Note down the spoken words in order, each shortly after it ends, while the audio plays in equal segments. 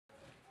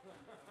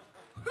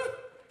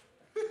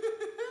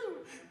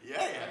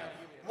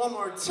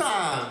one more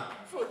time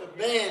for the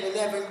band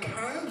 11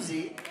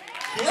 Kermsey.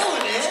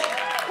 Killing it.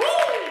 Woo!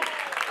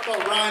 How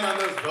about Ryan on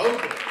those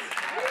vocals?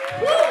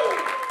 Woo!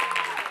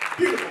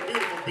 Beautiful,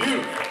 beautiful,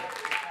 beautiful.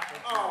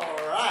 All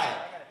right.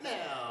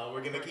 Now,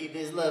 we're going to keep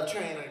this love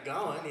train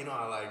going. You know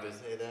I like to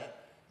say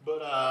that. But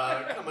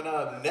coming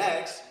up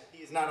next,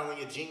 he's not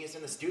only a genius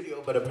in the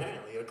studio, but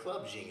apparently a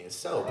club genius.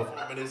 So,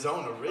 performing his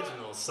own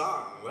original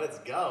song. Let's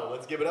go.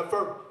 Let's give it up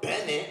for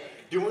Bennet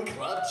doing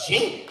Club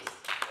Genius.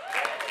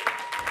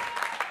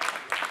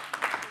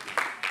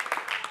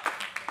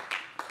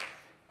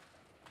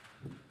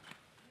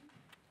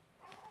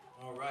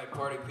 All right,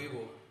 party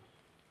people.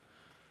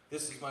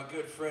 This is my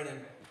good friend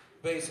and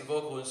bass and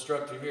vocal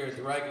instructor here at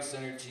the Riekes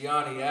Center,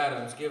 Gianni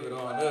Adams. Give it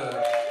on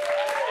up.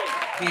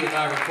 He and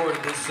I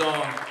recorded this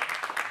song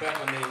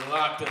back when they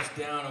locked us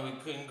down and we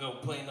couldn't go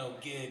play no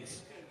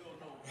gigs.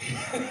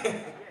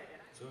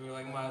 So we were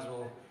like, might as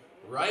well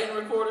write and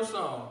record a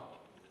song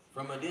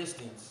from a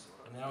distance.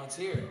 And now it's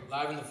here,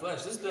 live in the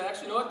flesh. This is the,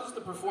 actually, you know what? This is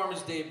the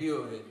performance debut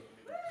of it.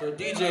 So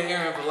DJ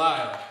Aaron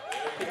Valaya,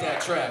 hit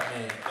that track,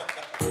 man.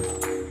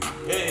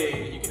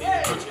 Hey, you can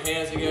either put your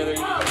hands together, you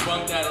can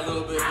bump that a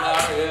little bit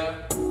louder,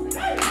 yeah?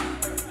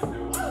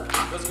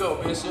 Let's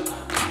go, Bishop.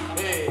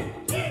 Hey.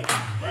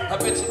 I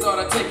bet you thought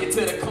I'd take you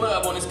to the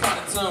club on this kind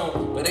of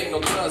tune, but ain't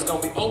no clubs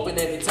gonna be open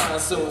anytime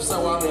soon.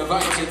 So I'll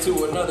invite you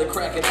to another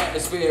cracking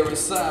atmosphere.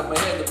 Inside my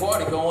head, the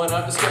party going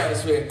out the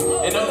stratosphere.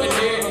 And up in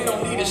here, you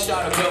don't need a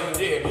shot of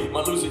Belvedere.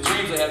 My lucid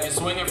dreams will have you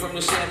swinging from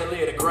the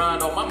chandelier. The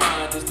grind on my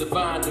mind is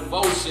divine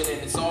devotion,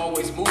 and it's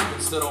always moving,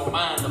 so don't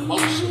mind the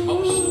motion.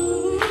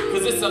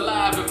 Cause it's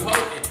alive and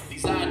potent.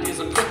 These ideas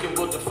I'm cooking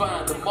will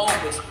define the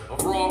moments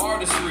of raw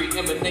artistry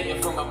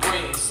emanating from my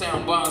brain.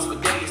 Sound bombs for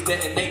days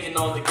detonating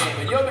on the game.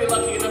 And you'll be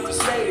lucky enough to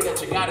say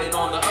that you got it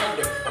on the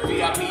under. A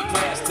VIP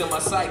pass to my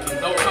psyche,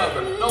 no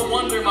cover. No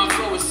wonder my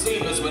flow is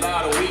seamless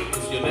without a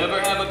weakness. You'll never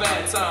have a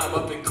bad time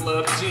up in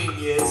Club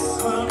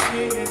Genius. Club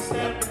Genius,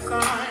 step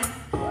inside.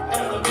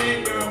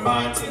 Elevate your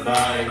mind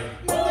tonight.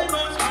 Nothing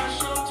much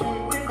special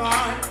to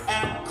invite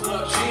at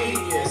Club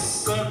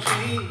Genius. Club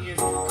Genius,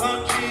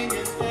 Club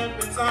Genius,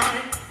 step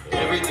inside.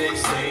 Everything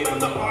state of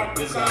the art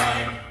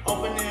design.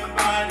 Open and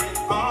wide is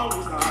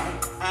always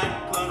live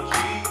at Club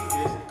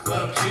Genius.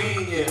 Club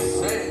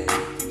Genius. Hey,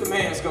 keep the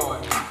hands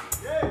going.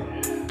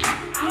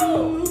 Yeah.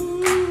 Ooh,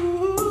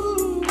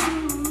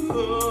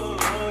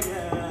 oh,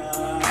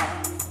 yeah.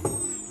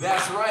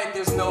 That's right,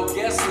 there's no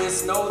guest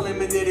list, no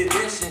limited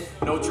edition,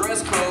 no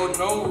dress code,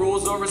 no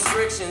rules or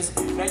restrictions.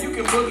 Now you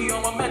can boogie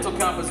on my mental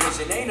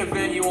composition. Ain't a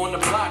venue on the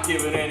block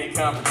giving any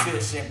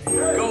competition.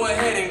 Go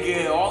ahead and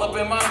get all up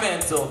in my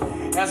mental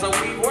as I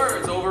weave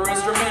words over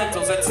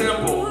instrumentals. A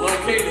temple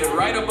located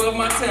right above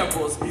my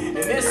temples. And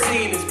this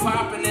scene is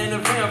popping and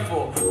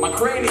eventful. My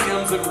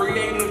cranium's a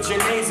creative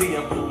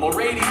gymnasium, more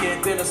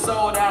radiant than a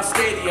sold out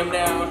stadium.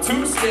 Now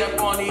two-step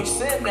on each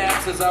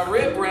synapse as I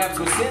rip raps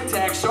with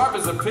syntax sharp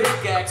as a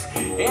pickaxe.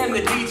 And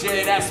the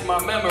DJ, that's my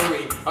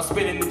memory. I'm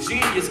spinning the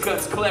genius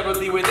cuts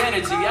cleverly with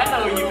energy. I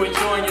know you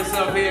enjoying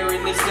yourself here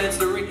in this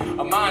sensory,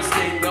 a mind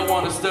state they'll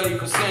want to study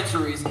for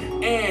centuries.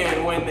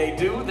 And when they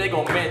do, they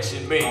gon'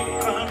 mention me.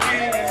 Come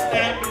in and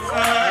step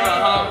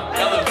inside.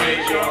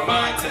 Elevate your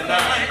mind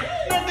tonight.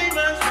 Nothing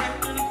much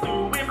better to do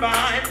and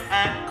vibe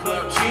at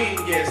Club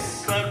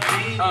Genius. Club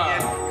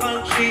Genius,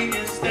 Club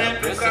Genius,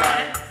 step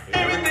inside.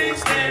 Everything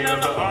stand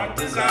of the art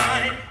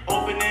design.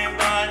 Open and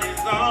wide is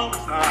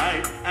always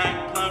live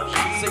at Club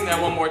Genius. Sing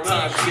that one more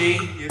time,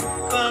 G.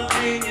 Club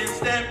Genius,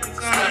 step inside.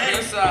 Step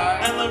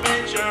inside.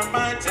 Elevate your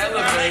mind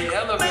tonight.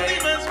 Elevate.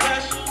 Nothing much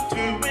special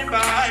to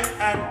invite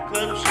at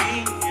Club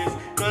Genius.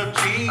 Club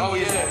Genius. Oh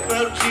yeah.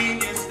 Club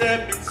Genius,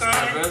 step inside.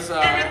 Step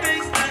inside.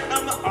 Everything's state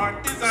of the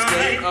art design.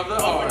 State of the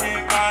art. Open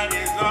and wide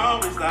is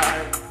always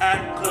live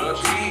at Club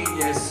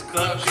Genius.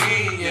 Club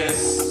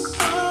Genius.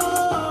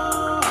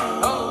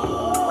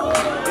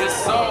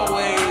 It's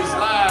always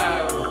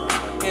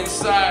live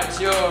inside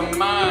your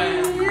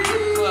mind.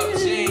 Club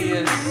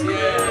Genius,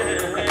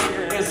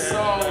 yeah. It's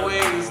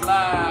always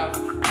live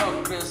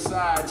up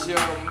inside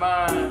your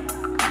mind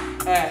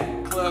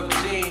at Club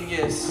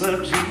Genius.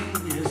 Club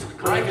Genius.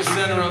 Riekes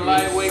Center, a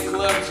lightweight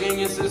Club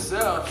Genius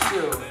itself,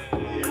 too.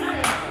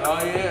 Oh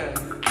yeah.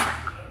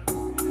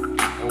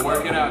 And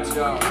work it out,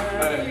 y'all.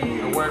 Hey,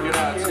 and work it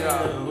out,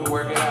 y'all.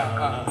 Work it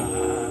out.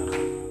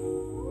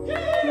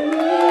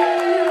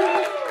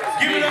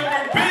 Give it up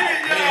for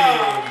Bennet,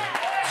 y'all.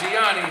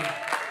 Gianni.